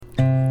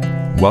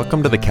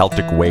Welcome to the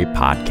Celtic Way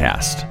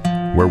podcast,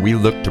 where we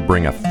look to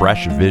bring a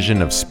fresh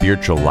vision of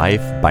spiritual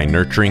life by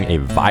nurturing a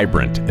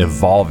vibrant,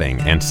 evolving,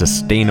 and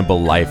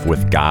sustainable life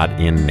with God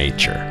in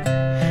nature.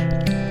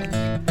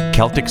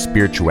 Celtic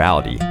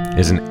spirituality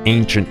is an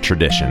ancient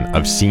tradition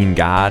of seeing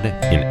God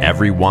in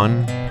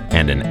everyone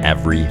and in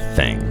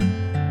everything.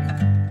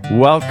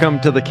 Welcome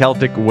to the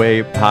Celtic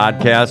Way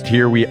podcast.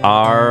 Here we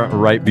are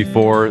right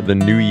before the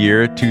new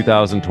year.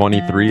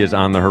 2023 is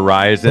on the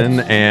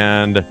horizon,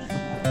 and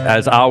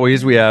as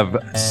always, we have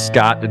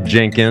Scott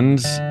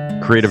Jenkins,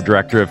 Creative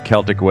Director of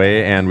Celtic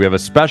Way, and we have a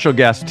special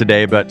guest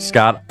today. But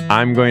Scott,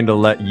 I'm going to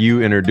let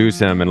you introduce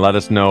him and let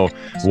us know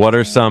what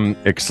are some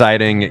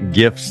exciting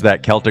gifts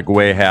that Celtic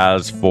Way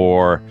has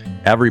for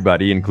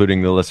everybody,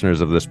 including the listeners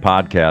of this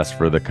podcast,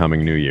 for the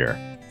coming new year.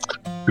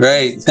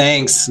 Great.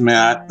 Thanks,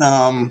 Matt.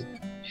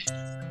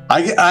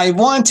 I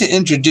want to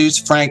introduce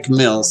Frank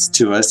Mills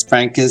to us.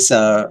 Frank is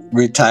a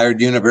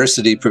retired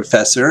university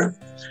professor.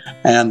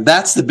 And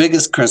that's the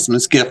biggest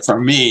Christmas gift for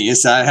me,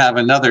 is I have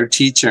another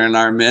teacher in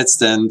our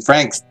midst, and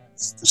Frank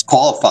is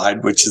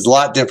qualified, which is a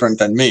lot different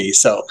than me.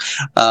 So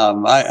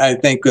I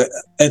think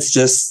it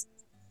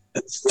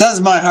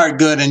does my heart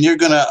good, and you're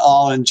going to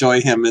all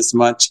enjoy him as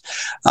much.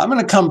 I'm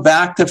going to come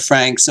back to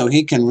Frank so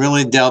he can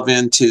really delve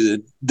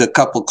into the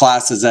couple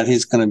classes that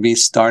he's going to be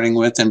starting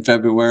with in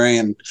February.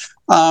 And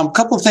a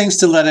couple things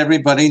to let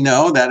everybody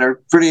know that are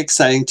pretty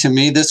exciting to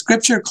me. The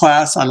scripture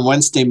class on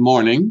Wednesday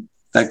morning,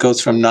 that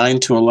goes from 9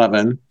 to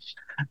 11,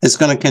 is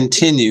going to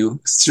continue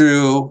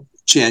through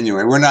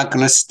January. We're not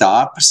going to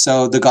stop.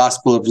 So the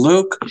Gospel of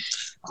Luke,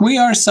 we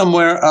are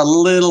somewhere a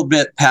little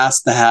bit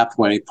past the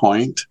halfway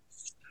point.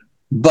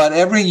 But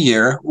every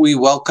year we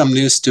welcome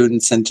new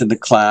students into the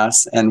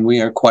class, and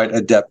we are quite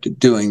adept at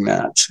doing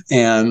that.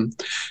 And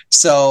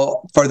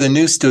so for the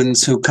new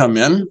students who come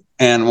in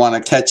and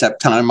want to catch up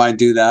time, I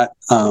do that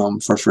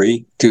for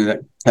free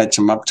to catch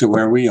them up to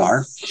where we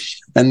are.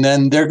 And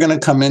then they're going to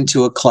come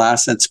into a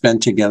class that's been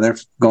together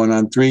going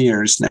on 3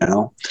 years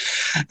now.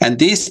 And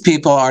these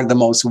people are the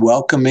most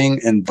welcoming,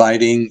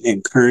 inviting,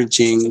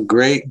 encouraging,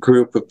 great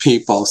group of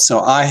people. So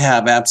I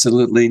have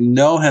absolutely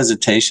no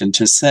hesitation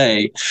to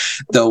say,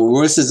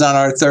 though this is on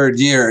our third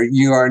year,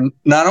 you are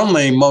not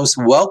only most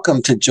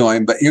welcome to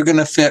join, but you're going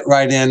to fit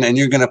right in, and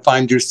you're going to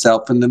find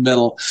yourself in the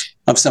middle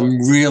of some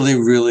really,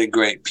 really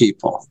great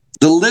people.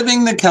 The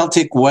Living the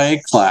Celtic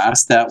Way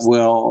class that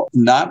will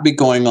not be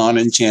going on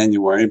in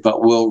January,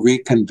 but will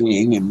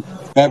reconvene in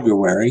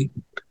February.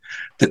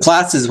 The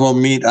classes will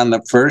meet on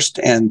the first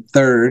and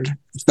third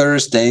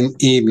Thursday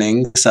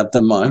evenings of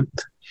the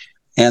month,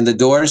 and the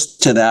doors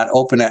to that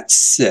open at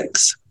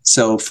 6.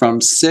 So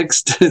from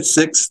 6 to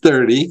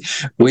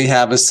 6:30, we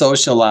have a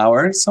social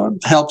hour, so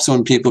it helps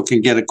when people can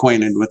get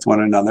acquainted with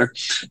one another.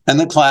 And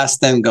the class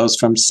then goes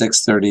from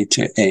 6:30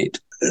 to 8.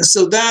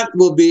 So that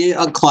will be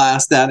a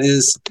class that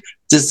is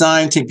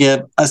designed to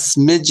give a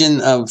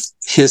smidgen of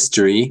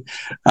history.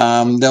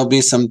 There'll be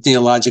some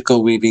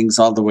theological weavings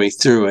all the way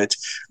through it.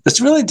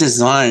 It's really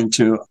designed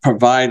to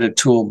provide a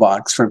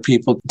toolbox for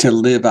people to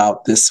live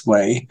out this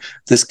way,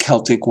 this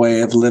Celtic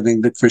way of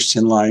living the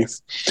Christian life.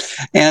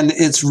 And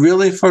it's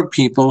really for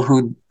people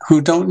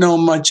who don't know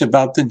much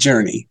about the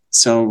journey.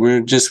 So we're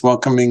just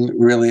welcoming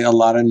really a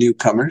lot of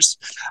newcomers.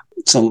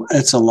 So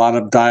it's a lot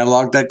of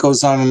dialogue that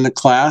goes on in the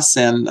class,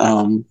 and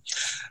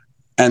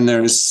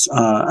there's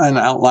an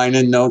outline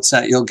and notes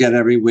that you'll get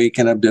every week,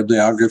 and a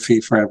bibliography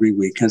for every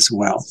week as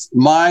well.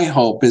 My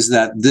hope is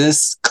that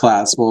this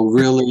class will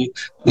really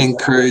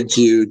encourage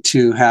you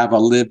to have a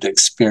lived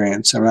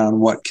experience around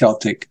what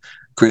Celtic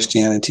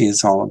Christianity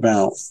is all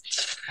about.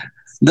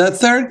 The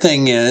third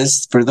thing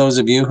is, for those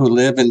of you who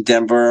live in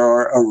Denver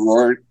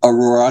or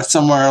Aurora,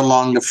 somewhere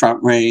along the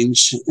Front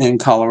Range in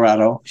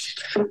Colorado,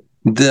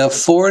 the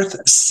fourth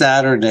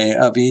Saturday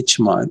of each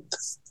month,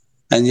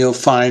 and you'll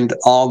find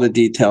all the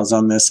details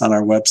on this on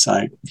our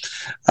website,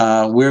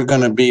 we're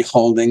going to be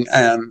holding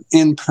an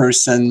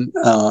in-person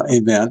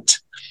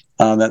event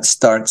that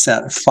starts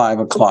at 5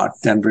 o'clock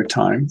Denver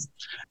time.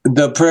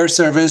 The prayer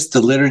service,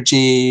 the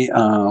liturgy,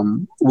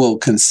 will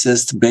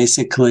consist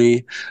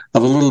basically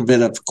of a little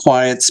bit of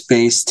quiet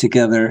space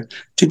together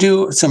to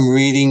do some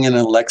reading in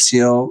a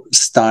Lectio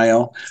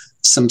style,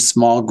 some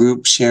small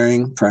group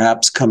sharing,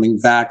 perhaps coming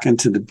back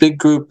into the big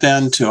group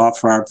then to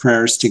offer our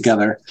prayers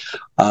together.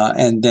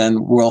 And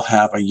then we'll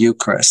have a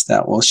Eucharist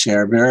that we'll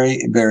share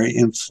very, very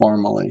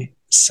informally.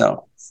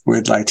 So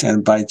we'd like to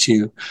invite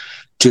you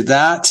to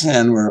that.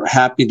 And we're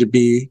happy to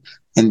be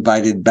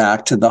invited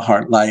back to the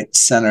Heartlight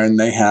Center. And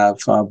they have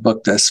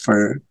booked us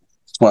for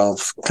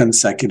 12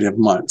 consecutive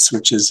months,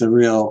 which is a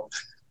real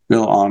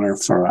honor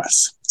for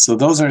us. So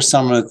those are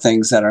some of the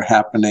things that are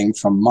happening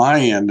from my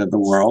end of the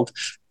world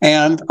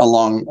and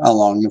along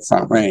the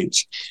Front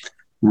Range.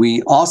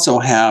 We also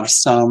have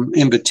some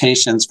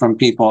invitations from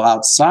people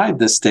outside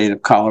the state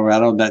of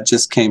Colorado that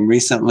just came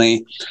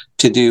recently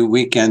to do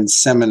weekend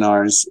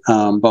seminars,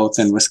 both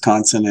in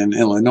Wisconsin and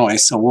Illinois.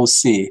 So we'll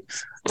see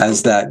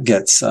as that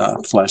gets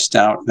fleshed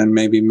out. And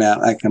maybe, Matt,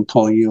 I can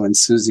pull you and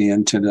Susie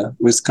into the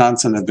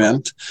Wisconsin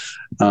event.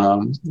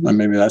 And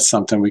maybe that's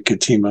something we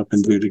could team up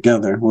and do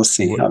together. We'll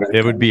see how that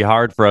It would be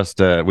hard for us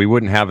we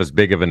wouldn't have as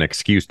big of an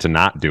excuse to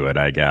not do it,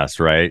 I guess,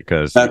 right?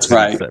 Because that's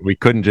right. We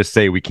couldn't just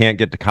say we can't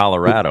get to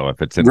Colorado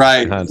if it's in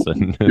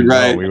Wisconsin.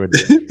 Right. No, we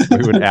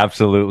would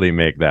absolutely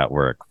make that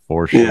work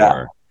for sure.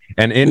 Yeah.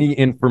 And any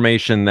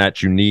information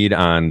that you need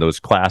on those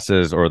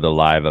classes or the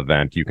live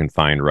event, you can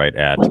find right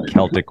at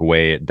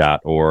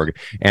CelticWay.org.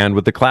 And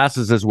with the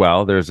classes as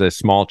well, there's a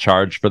small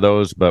charge for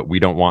those, but we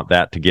don't want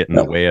that to get in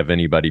the way of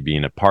anybody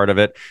being a part of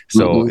it.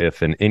 So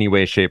if in any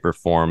way, shape, or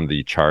form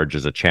the charge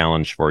is a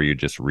challenge for you,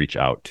 just reach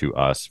out to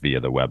us via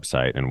the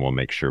website and we'll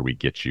make sure we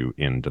get you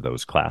into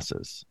those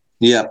classes.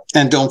 Yeah,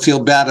 and don't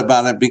feel bad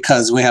about it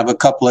because we have a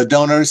couple of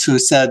donors who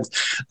said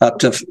up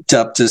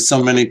to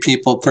so many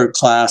people per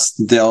class,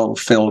 they'll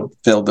fill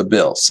the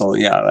bill. So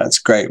yeah, that's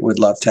great. We'd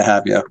love to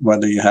have you,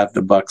 whether you have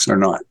the bucks or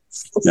not.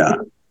 Yeah.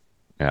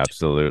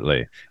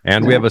 Absolutely.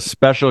 And we have a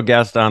special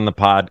guest on the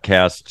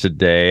podcast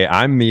today.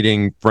 I'm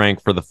meeting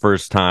Frank for the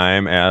first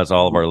time, as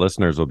all of our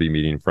listeners will be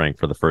meeting Frank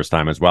for the first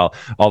time as well.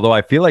 Although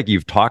I feel like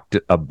you've talked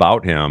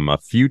about him a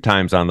few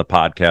times on the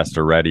podcast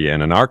already.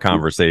 And in our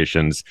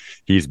conversations,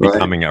 he's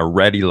becoming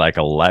already like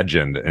a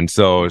legend. And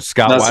so,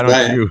 Scott, why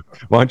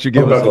don't you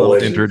give us a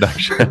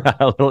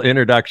little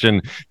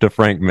introduction to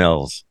Frank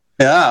Mills?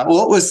 Yeah,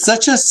 well, it was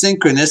such a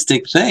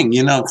synchronistic thing.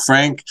 You know,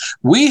 Frank,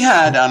 we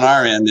had on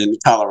our end in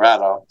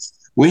Colorado,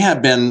 we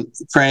have been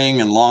praying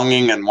and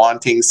longing and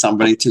wanting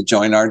somebody to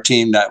join our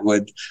team that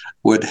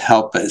would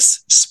help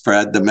us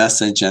spread the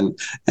message and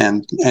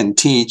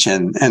teach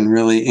and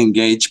really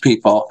engage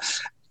people.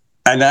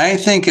 And I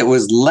think it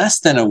was less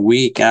than a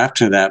week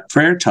after that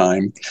prayer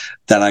time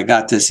that I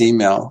got this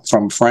email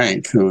from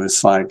Frank, who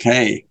was like,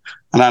 hey,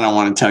 and I don't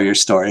want to tell your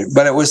story,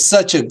 but it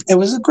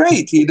was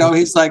great, you know,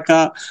 he's like,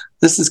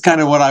 this is kind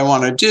of what I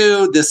want to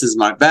do. This is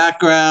my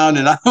background.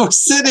 And I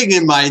was sitting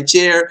in my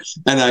chair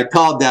and I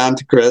called down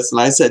to Chris and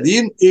I said,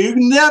 you're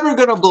never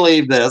going to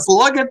believe this.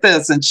 Look at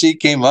this. And she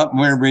came up and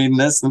we were reading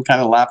this and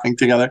kind of laughing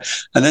together.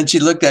 And then she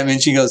looked at me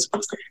and she goes,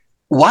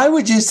 why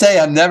would you say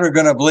I'm never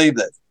going to believe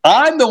this?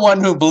 I'm the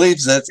one who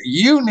believes this.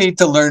 You need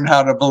to learn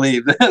how to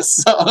believe this.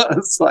 So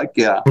it's like,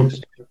 yeah.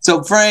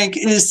 So Frank,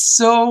 it is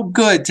so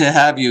good to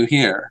have you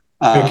here.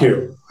 Thank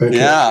you. Thank you.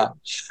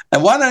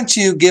 And why don't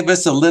you give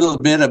us a little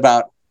bit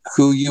about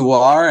who you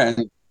are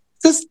and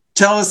just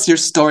tell us your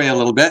story a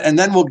little bit, and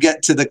then we'll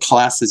get to the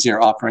classes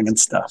you're offering and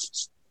stuff.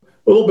 A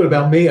little bit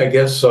about me, I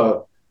guess.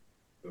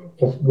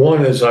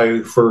 One is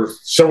for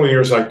several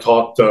years, I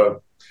taught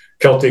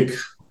Celtic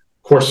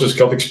courses,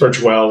 Celtic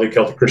spirituality,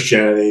 Celtic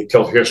Christianity,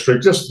 Celtic history,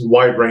 just a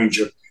wide range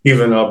of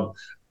even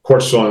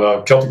course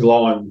on Celtic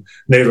law and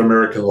Native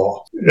American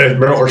law at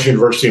Merrill-Horse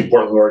University in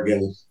Portland,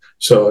 Oregon.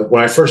 So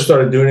when I first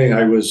started doing it,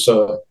 I was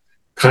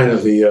kind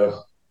of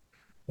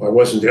I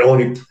wasn't the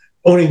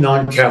only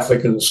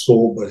non-Catholic in the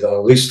school, but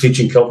at least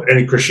teaching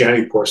any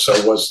Christianity course,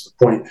 I was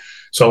the point.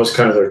 So I was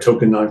kind of their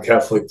token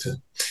non-Catholic to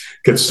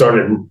get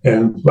started.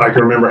 And I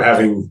can remember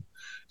having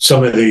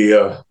some of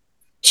the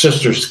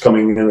sisters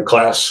coming in the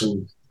class,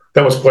 and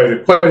that was quite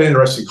an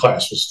interesting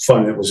class. It was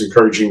fun. It was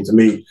encouraging to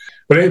me.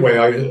 But anyway,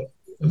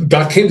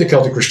 I came to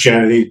Celtic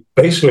Christianity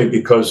basically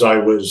because I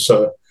was,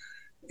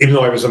 even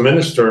though I was a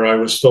minister, I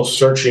was still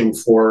searching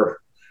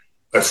for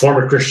a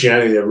form of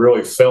Christianity that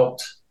really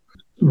felt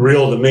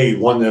real to me,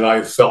 one that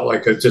I felt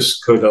like I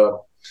just could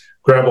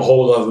grab a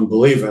hold of and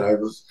believe in. I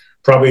was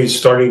probably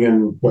starting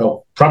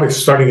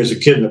as a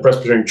kid in the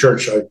Presbyterian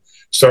Church. I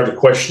started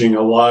questioning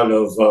a lot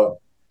of the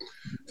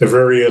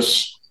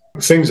various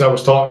things I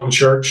was taught in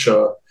church,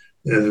 the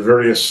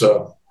various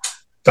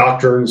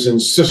doctrines, and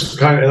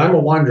just and I'm a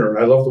wanderer.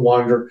 I love to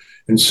wander,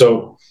 and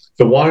so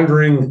the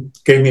wandering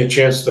gave me a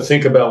chance to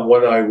think about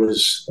what I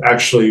was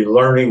actually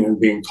learning and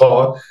being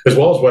taught, as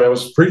well as what I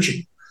was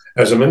preaching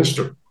as a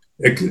minister.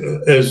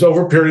 As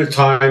over a period of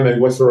time, I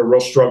went through a real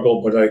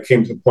struggle, but I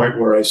came to the point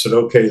where I said,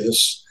 okay,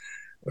 this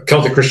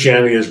Celtic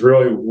Christianity is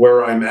really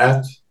where I'm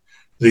at.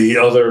 The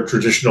other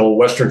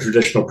Western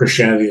traditional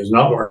Christianity is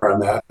not where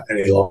I'm at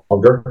any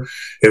longer.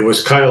 It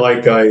was kind of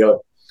like I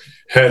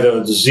had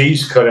a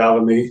disease cut out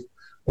of me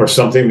or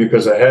something,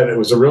 because it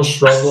was a real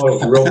struggle,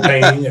 it was real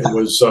pain.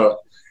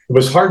 It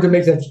was hard to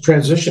make that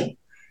transition.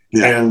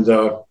 Yeah.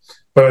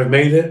 But I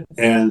made it.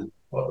 And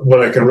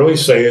what I can really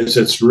say is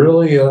it's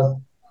really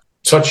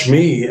touched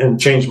me and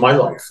changed my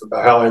life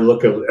about how I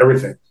look at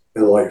everything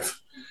in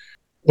life.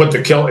 What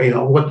the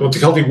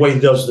Celtic way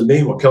does to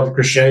me, what Celtic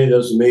Christianity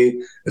does to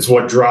me, is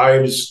what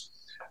drives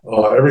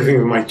everything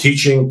from my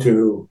teaching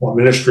to what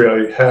ministry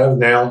I have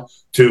now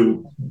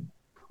to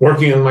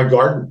working in my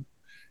garden.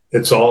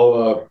 It's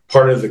all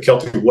part of the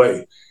Celtic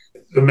way.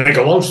 To make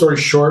a long story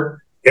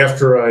short,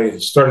 after I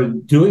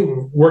started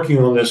working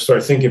on this,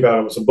 started thinking about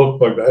it, was a book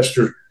by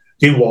Esther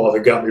Dewall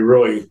that got me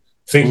really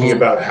thinking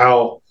about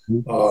how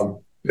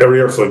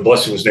Every Earthly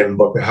Blessing was named the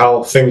book,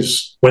 how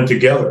things went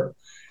together.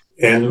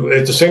 And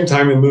at the same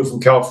time, we moved from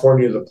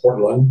California to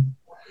Portland.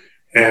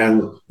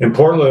 And in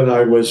Portland,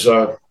 I was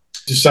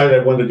decided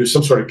I wanted to do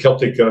some sort of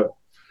Celtic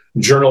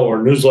journal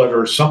or newsletter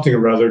or something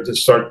or other to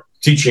start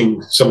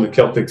teaching some of the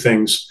Celtic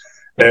things.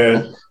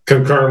 And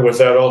concurrent with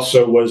that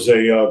also was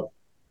a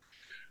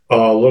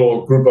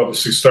little group of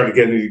us who started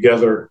getting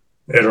together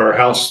at our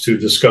house to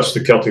discuss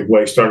the Celtic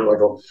way. Started like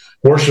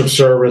a worship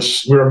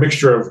service. We were a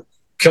mixture of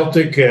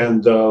Celtic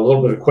and a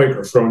little bit of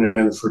Quaker thrown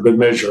in for good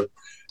measure.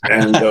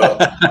 And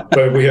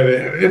but we had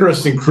an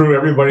interesting crew,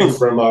 everybody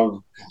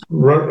from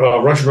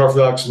Russian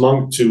Orthodox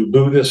monk to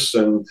Buddhists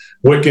and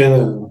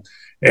Wiccan,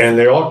 and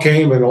they all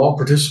came and all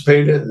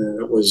participated,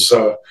 and it was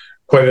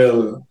quite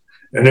an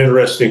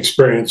interesting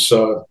experience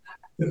on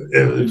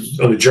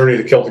the journey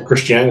to Celtic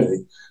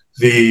Christianity.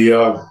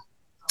 But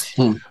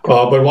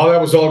while that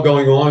was all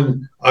going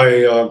on,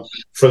 I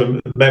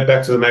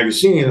back to the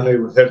magazine,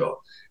 I had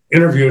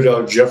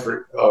interviewed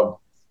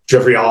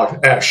Jeffrey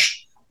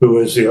Ash, who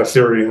is the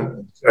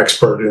Arthurian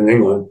expert in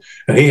England,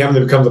 and he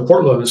happened to come to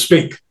Portland to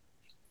speak.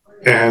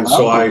 And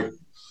so I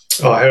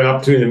had an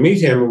opportunity to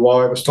meet him. And while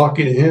I was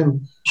talking to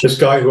him, this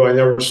guy who I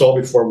never saw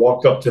before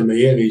walked up to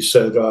me and he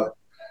said, I'm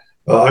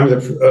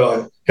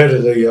the head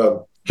of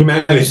the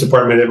humanities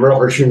department at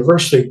Marylhurst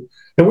University,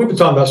 and we've been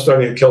talking about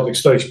starting a Celtic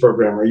Studies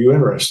program. Are you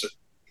interested?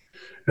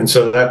 And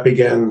so that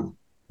began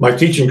my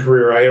teaching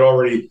career. I had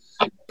already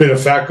been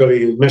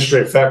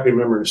administrative faculty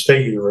member at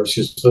State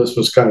University, so this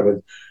was kind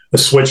of a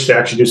switch to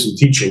actually do some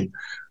teaching.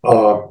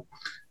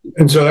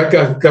 And so that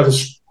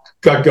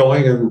got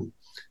going. And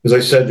as I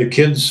said, the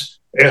kids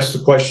asked the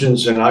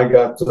questions, and I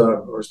got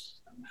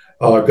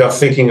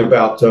thinking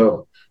about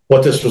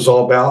what this was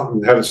all about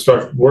and how to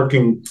start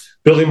working,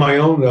 building my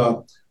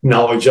own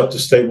knowledge up to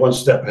stay one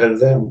step ahead of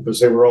them, because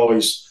they were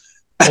always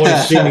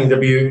seeming to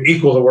be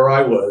equal to where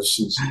I was.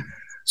 And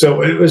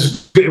so it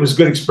was a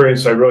good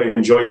experience. I really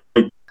enjoyed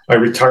it. I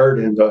retired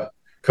and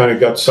kind of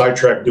got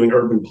sidetracked doing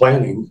urban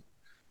planning,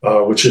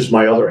 which is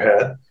my other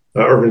hat,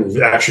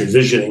 urban actually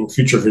visioning,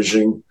 future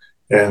visioning,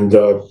 and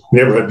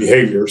neighborhood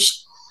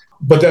behaviors.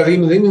 But that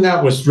even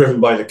that was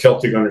driven by the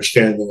Celtic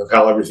understanding of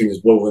how everything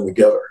is woven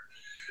together.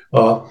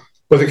 But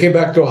I came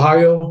back to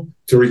Ohio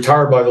to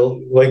retire by the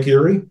Lake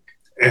Erie,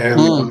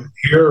 and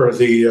here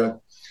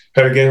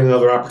had again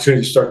another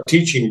opportunity to start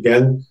teaching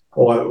again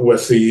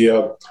with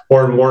the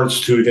Warren Moore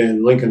Institute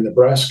in Lincoln,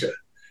 Nebraska,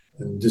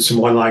 and did some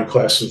online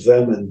classes with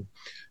them, and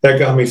that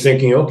got me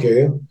thinking,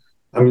 okay,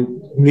 I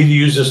need to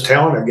use this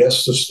talent, I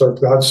guess, to start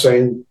God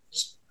saying,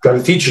 got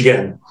to teach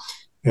again.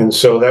 And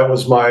so that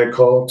was my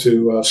call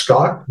to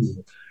Scott,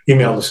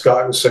 emailed to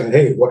Scott and saying,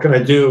 hey, what can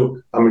I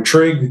do? I'm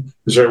intrigued.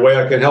 Is there a way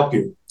I can help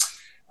you?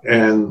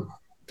 And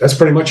that's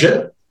pretty much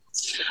it.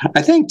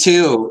 I think,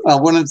 too,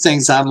 one of the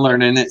things I'm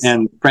learning,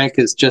 and Frank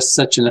is just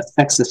such an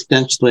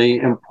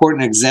existentially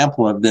important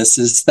example of this,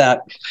 is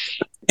that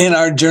in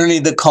our journey,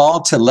 the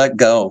call to let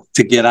go,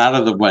 to get out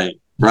of the way,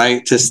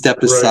 right? To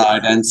step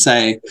aside and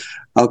say,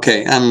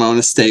 okay, I'm going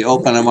to stay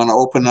open. I want to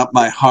open up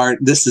my heart.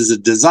 This is a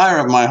desire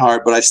of my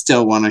heart, but I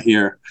still want to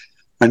hear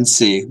and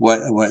see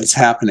what's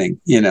happening.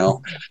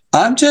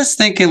 I'm just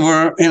thinking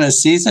we're in a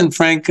season,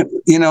 Frank,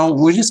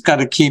 we just got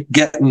to keep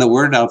getting the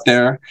word out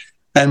there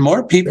and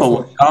more people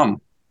will come,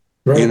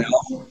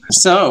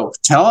 So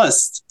tell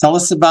us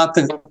about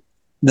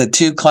the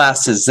two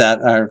classes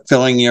that are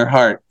filling your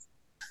heart.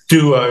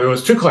 It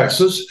was two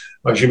classes,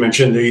 as you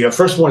mentioned. The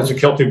first one is a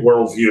Celtic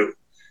worldview.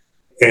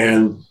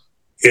 And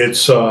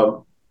it's,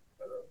 I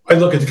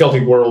look at the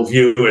Celtic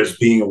worldview as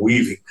being a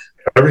weaving.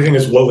 Everything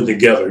is woven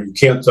together. You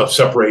can't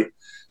separate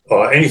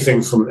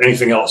anything from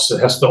anything else. It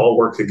has to all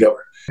work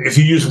together. If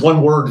you use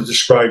one word to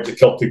describe the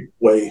Celtic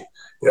way,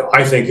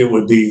 I think it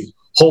would be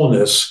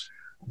wholeness,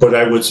 but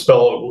I would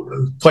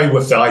play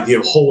with the idea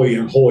of holy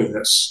and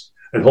holiness.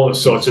 And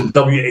wholeness, so it's a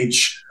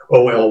WHOLYNESS,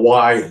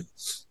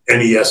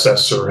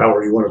 or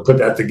however you want to put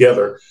that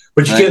together.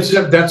 But you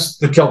can't, that's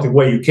the Celtic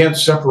way. You can't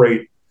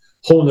separate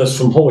wholeness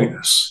from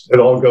holiness. It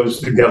all goes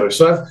together.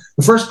 So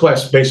the first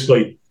class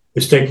basically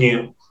is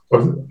taking,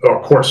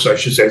 or course, I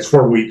should say, it's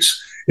 4 weeks,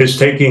 is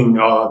taking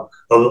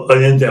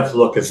an in-depth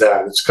look at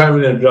that. It's kind of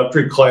an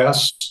introductory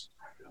class,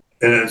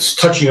 and it's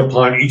touching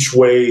upon each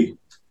way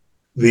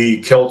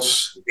the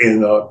Celts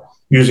in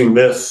using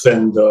myth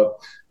and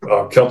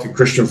Celtic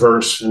Christian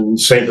verse and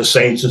the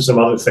saints and some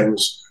other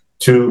things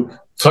to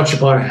touch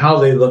upon how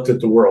they looked at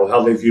the world,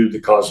 how they viewed the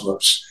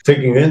cosmos,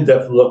 taking an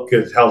in-depth look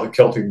at how the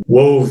Celtic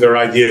wove their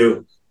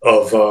idea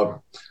of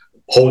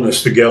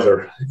wholeness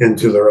together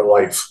into their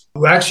life.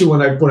 Actually,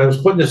 when I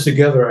was putting this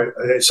together,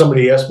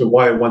 somebody asked me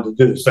why I wanted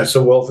to do this. And I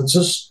said, well, if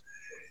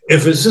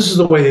this is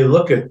the way they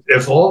look at it,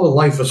 if all the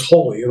life is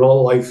holy and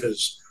all life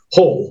is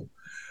whole,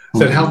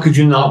 then how could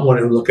you not want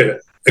to look at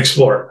it,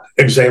 explore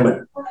it, examine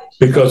it?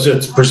 Because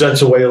it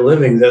presents a way of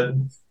living that,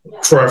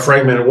 for our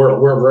fragmented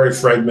world, we're a very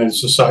fragmented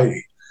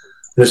society.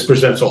 This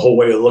presents a whole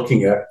way of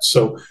looking at it.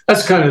 So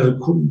that's kind of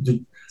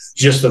the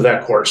gist of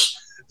that course.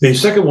 The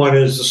second one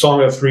is the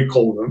Song of Three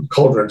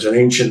Cauldrons, an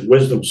ancient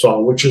wisdom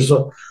song, which is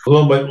a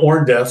little bit more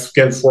in depth,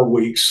 again, 4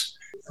 weeks.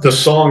 The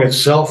song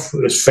itself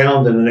is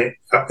found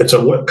it's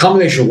a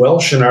combination of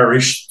Welsh and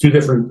Irish, two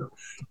different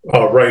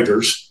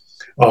writers,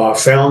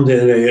 found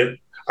in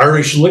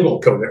Irish legal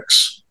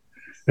codex.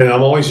 And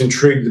I'm always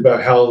intrigued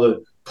about how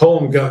the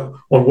poem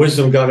on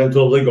wisdom got into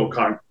a legal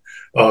codex.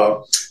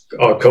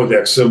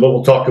 And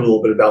we'll talk a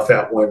little bit about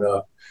that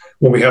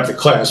when we have the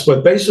class.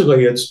 But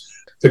basically, it's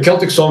the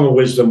Celtic Song of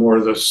Wisdom, or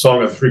the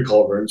Song of the Three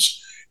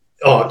Cauldrons,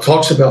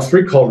 talks about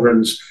three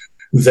cauldrons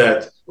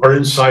that are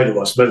inside of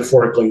us,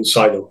 metaphorically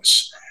inside of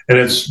us. And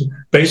it's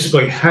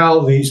basically how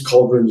these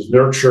cauldrons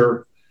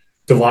nurture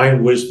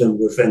divine wisdom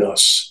within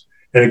us.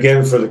 And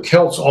again, for the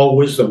Celts, all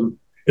wisdom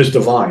is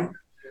divine.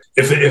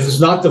 If it's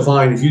not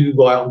divine, if you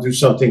go out and do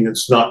something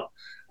that's not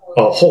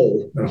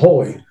whole and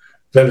holy,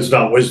 then it's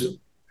not wisdom.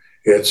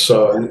 It's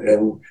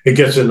and it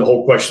gets into the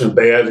whole question of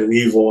bad and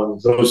evil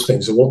and those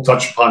things, and we'll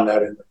touch upon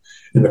that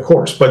in the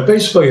course. But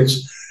basically,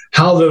 it's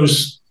how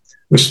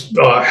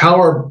how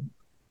our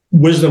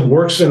wisdom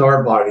works in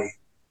our body,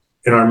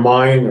 in our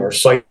mind, our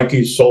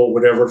psyche, soul,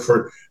 whatever.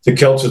 For the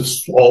Celts,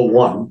 it's all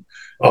one.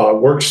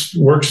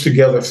 Works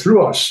together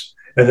through us,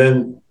 and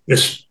then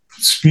is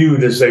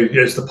spewed, as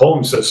the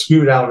poem says,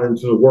 spewed out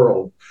into the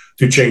world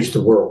to change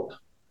the world.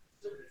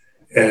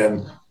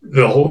 And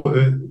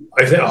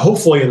I think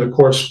hopefully in the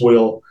course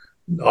we'll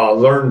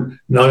learn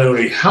not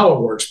only how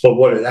it works, but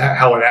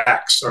how it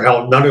acts, or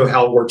not only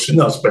how it works in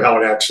us, but how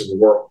it acts in the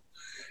world,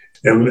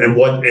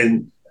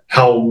 and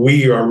how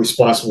we are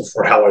responsible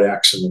for how it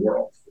acts in the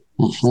world.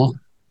 Mm-hmm.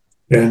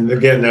 And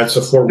again, that's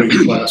a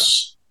 4-week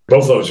class.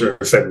 Both of those are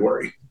in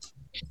February.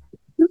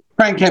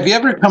 Frank, have you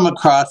ever come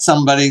across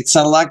somebody,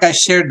 so like I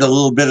shared a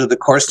little bit of the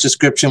course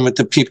description with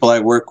the people I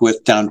work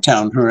with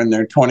downtown who are in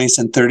their 20s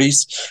and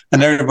 30s,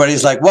 and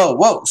everybody's like,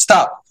 whoa,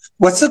 stop.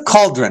 What's a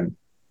cauldron?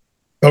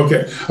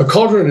 Okay. A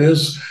cauldron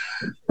is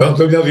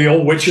the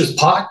old witch's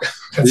pot.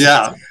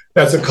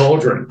 That's a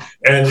cauldron.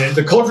 And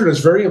the cauldron is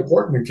very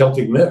important in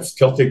Celtic myth,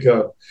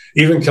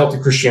 even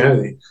Celtic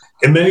Christianity.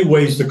 In many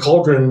ways, the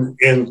cauldron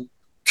in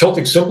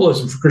Celtic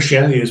symbolism for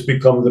Christianity has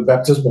become the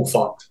baptismal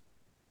font.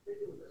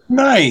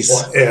 Nice.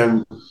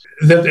 And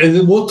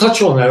we'll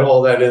touch on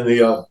all that in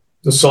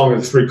the Song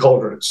of the Three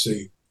Cauldrons.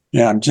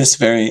 Yeah, I'm just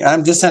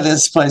at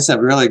this place of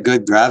really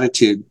good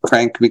gratitude,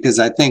 Frank, because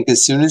I think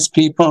as soon as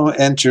people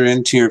enter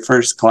into your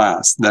first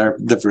class, their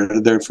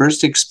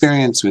first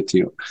experience with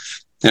you,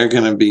 they're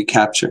going to be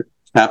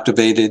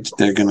captivated.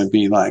 They're going to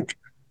be like,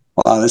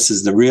 wow, this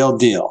is the real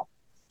deal.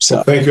 So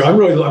well, thank you. I'm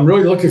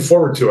really looking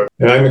forward to it.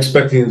 And I'm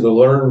expecting to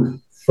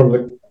learn from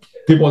the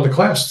people in the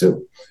class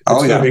too.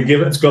 It's going to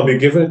be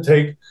give and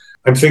take.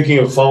 I'm thinking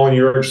of following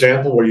your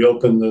example where you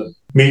open the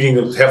meeting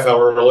a half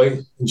hour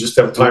early and just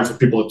have time for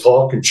people to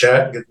talk and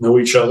chat and get to know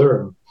each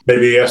other and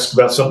maybe ask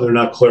about something they're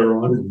not clear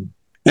on.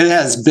 It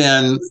has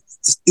been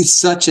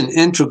such an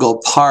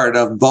integral part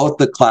of both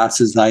the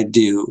classes I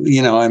do,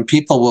 and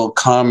people will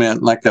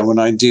comment, like when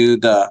I do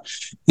the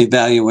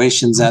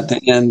evaluations at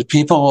the end,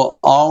 people will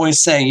always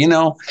say,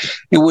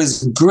 it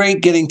was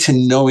great getting to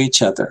know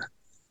each other.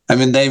 I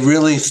mean, they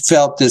really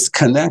felt this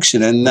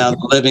connection, and now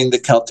living the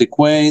Celtic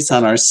ways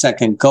on our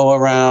second go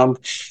around.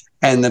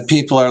 And the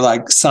people are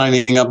like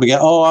signing up again.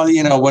 Oh,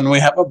 when we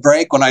have a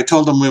break, when I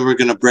told them we were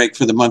going to break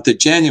for the month of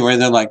January,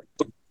 they're like,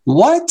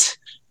 what?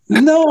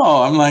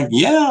 No, I'm like,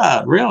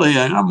 yeah, really.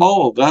 I'm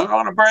old. I'm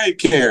on a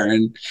break here.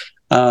 And,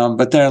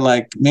 but they're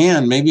like,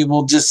 man, maybe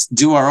we'll just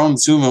do our own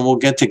Zoom and we'll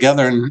get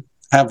together and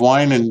have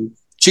wine and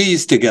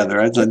cheese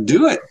together. I said,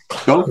 do it.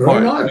 Go for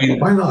it.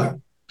 Why not?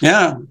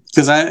 Yeah,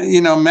 because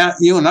Matt,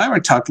 you and I were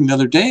talking the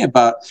other day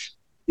about,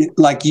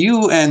 like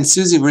you and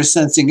Susie were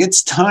sensing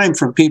it's time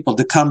for people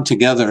to come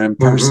together in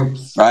person,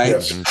 right?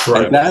 Yes,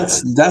 right.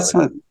 That's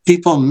what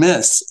people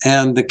miss,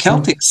 and the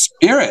Celtic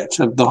spirit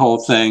of the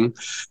whole thing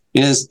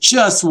is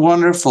just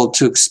wonderful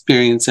to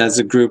experience as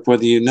a group,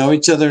 whether you know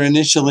each other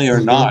initially or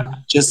not.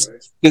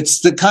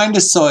 It's the kind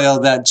of soil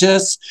that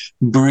just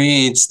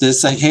breeds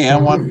this. Hey, I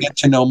want to get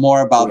to know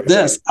more about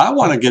this. I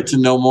want to get to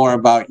know more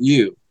about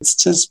you. It's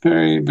just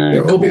very, very.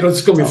 Yeah, cool.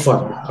 It's going to be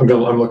fun. I'm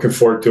looking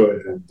forward to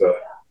it, and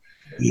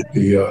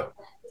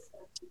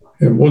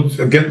we'll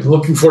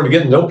looking forward to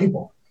getting to know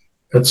people.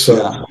 It's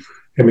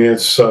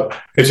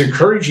it's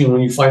encouraging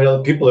when you find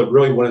out people that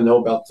really want to know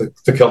about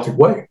the Celtic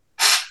way,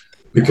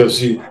 because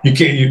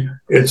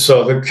it's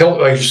the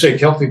Celtic, like you say,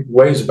 Celtic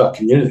way is about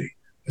community.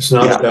 It's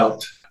not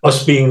about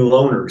us being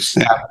loners.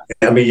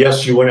 Yeah. I mean,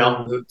 yes, you went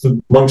out,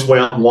 the monks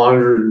went out and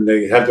wandered, and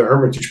they had their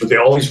hermitage, but they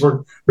always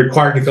were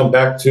required to come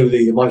back to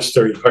the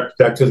monastery,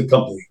 back to the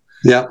company.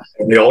 Yeah,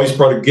 and they always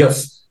brought a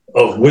gift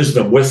of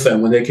wisdom with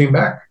them when they came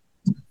back,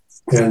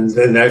 and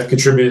that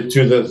contributed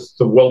to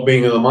the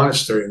well-being of the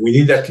monastery. We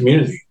need that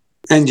community,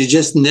 and you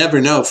just never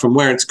know from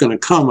where it's going to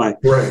come.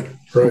 Right.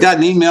 Got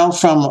an email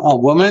from a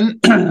woman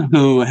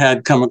who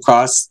had come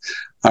across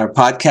our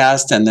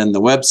podcast and then the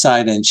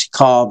website, and she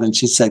called and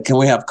she said, can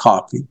we have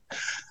coffee?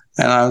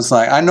 And I was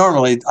like,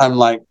 I'm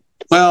like,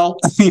 well,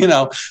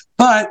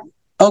 but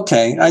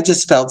okay, I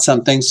just felt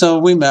something. So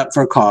we met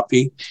for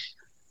coffee,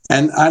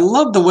 and I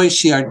love the way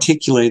she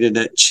articulated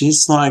it.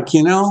 She's like,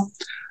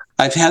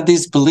 I've had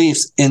these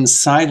beliefs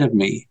inside of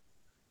me,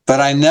 but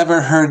I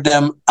never heard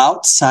them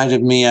outside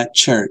of me at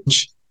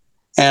church.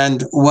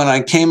 And when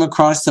I came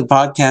across the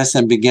podcast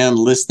and began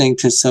listening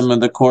to some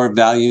of the core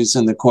values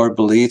and the core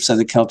beliefs of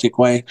the Celtic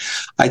Way,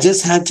 I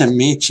just had to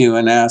meet you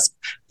and ask,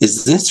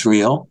 is this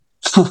real?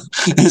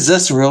 Does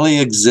this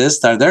really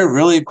exist? Are there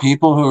really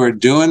people who are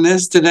doing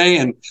this today?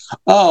 And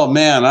oh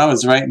man, I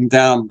was writing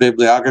down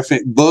bibliography,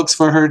 books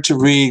for her to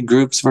read,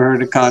 groups for her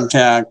to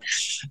contact.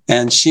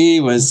 And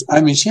she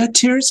had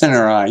tears in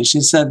her eyes.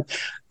 She said,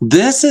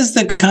 this is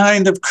the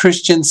kind of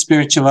Christian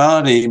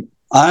spirituality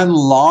I'm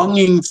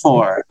longing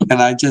for.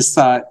 And I just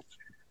thought,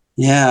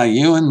 yeah,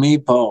 you and me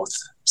both.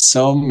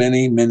 So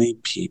many, many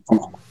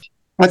people.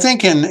 I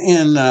think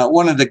in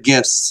one of the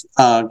gifts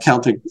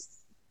Celtic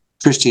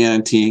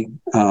Christianity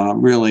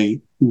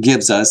really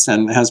gives us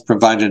and has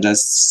provided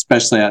us,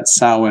 especially at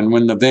Samhain,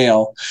 when the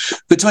veil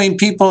between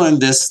people in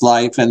this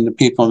life and the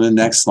people in the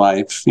next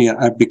life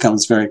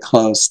becomes very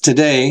close.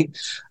 Today,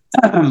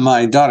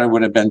 my daughter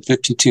would have been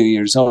 52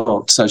 years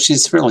old, so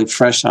she's really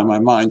fresh on my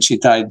mind. She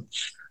died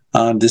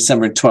on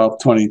December 12th,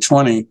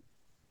 2020.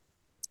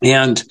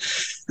 And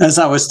as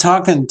I was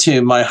talking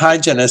to my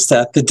hygienist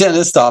at the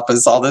dentist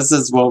office, all this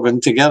is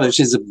woven together.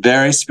 She's a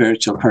very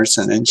spiritual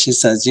person. And she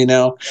says,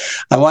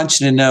 I want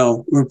you to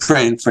know we're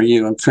praying for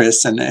you and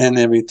Chris and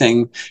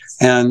everything.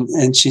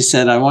 And she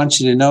said, I want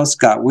you to know,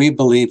 Scott, we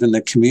believe in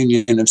the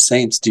communion of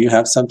saints. Do you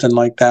have something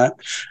like that?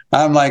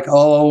 I'm like,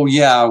 oh,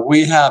 yeah,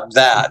 we have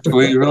that.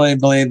 We really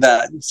believe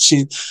that.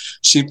 She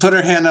put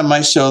her hand on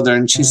my shoulder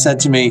and she said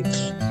to me,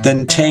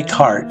 then take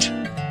heart.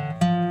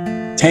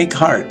 Take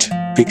heart.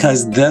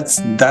 Because that's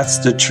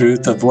the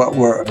truth of what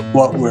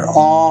we're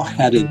all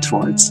headed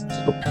towards.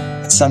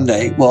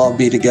 Someday we'll all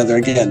be together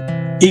again,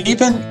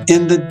 even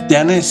in the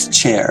dentist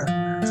chair.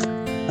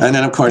 And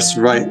then, of course,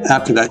 right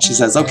after that, she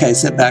says, "Okay,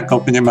 sit back,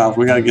 open your mouth.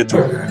 We got to get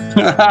to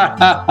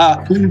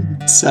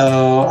it."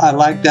 So I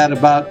like that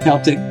about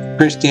Celtic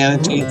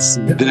Christianity. It's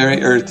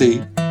very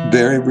earthy,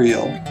 very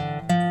real.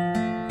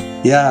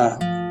 Yeah.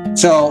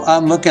 So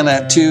I'm looking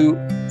at two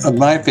of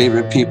my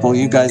favorite people.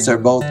 You guys are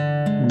both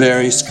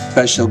very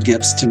special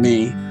gifts to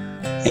me,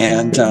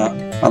 and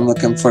I'm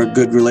looking for a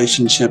good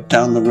relationship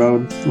down the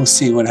road. We'll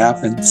see what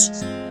happens.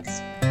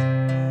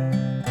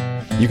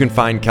 You can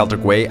find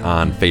Celtic Way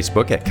on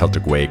Facebook at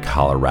Celtic Way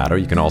Colorado.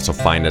 You can also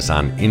find us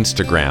on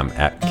Instagram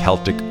at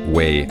Celtic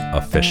Way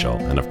Official.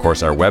 And of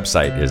course, our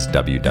website is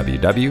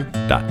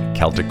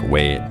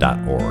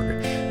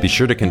www.celticway.org. Be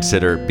sure to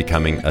consider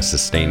becoming a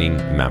sustaining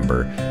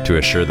member to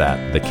assure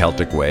that the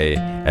Celtic Way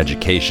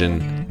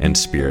education and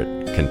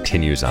spirit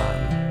continues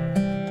on.